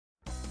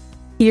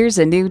Here's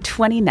a new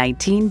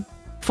 2019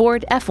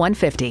 Ford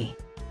F-150.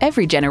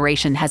 Every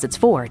generation has its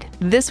Ford.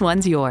 This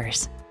one's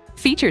yours.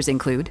 Features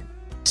include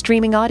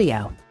streaming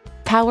audio,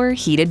 power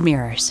heated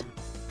mirrors,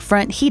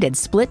 front heated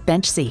split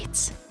bench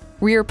seats,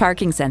 rear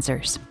parking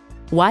sensors,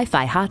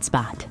 Wi-Fi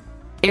hotspot,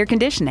 air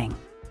conditioning,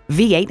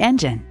 V8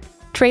 engine,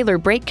 trailer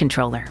brake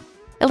controller,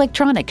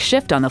 electronic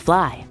shift on the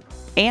fly,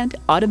 and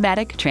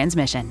automatic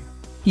transmission.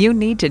 You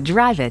need to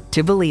drive it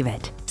to believe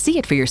it. See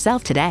it for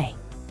yourself today.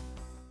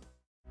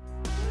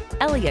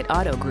 Elliott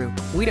Auto Group.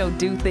 We don't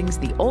do things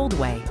the old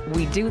way,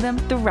 we do them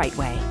the right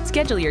way.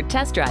 Schedule your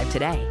test drive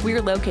today.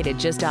 We're located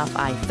just off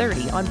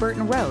I-30 on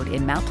Burton Road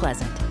in Mount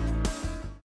Pleasant.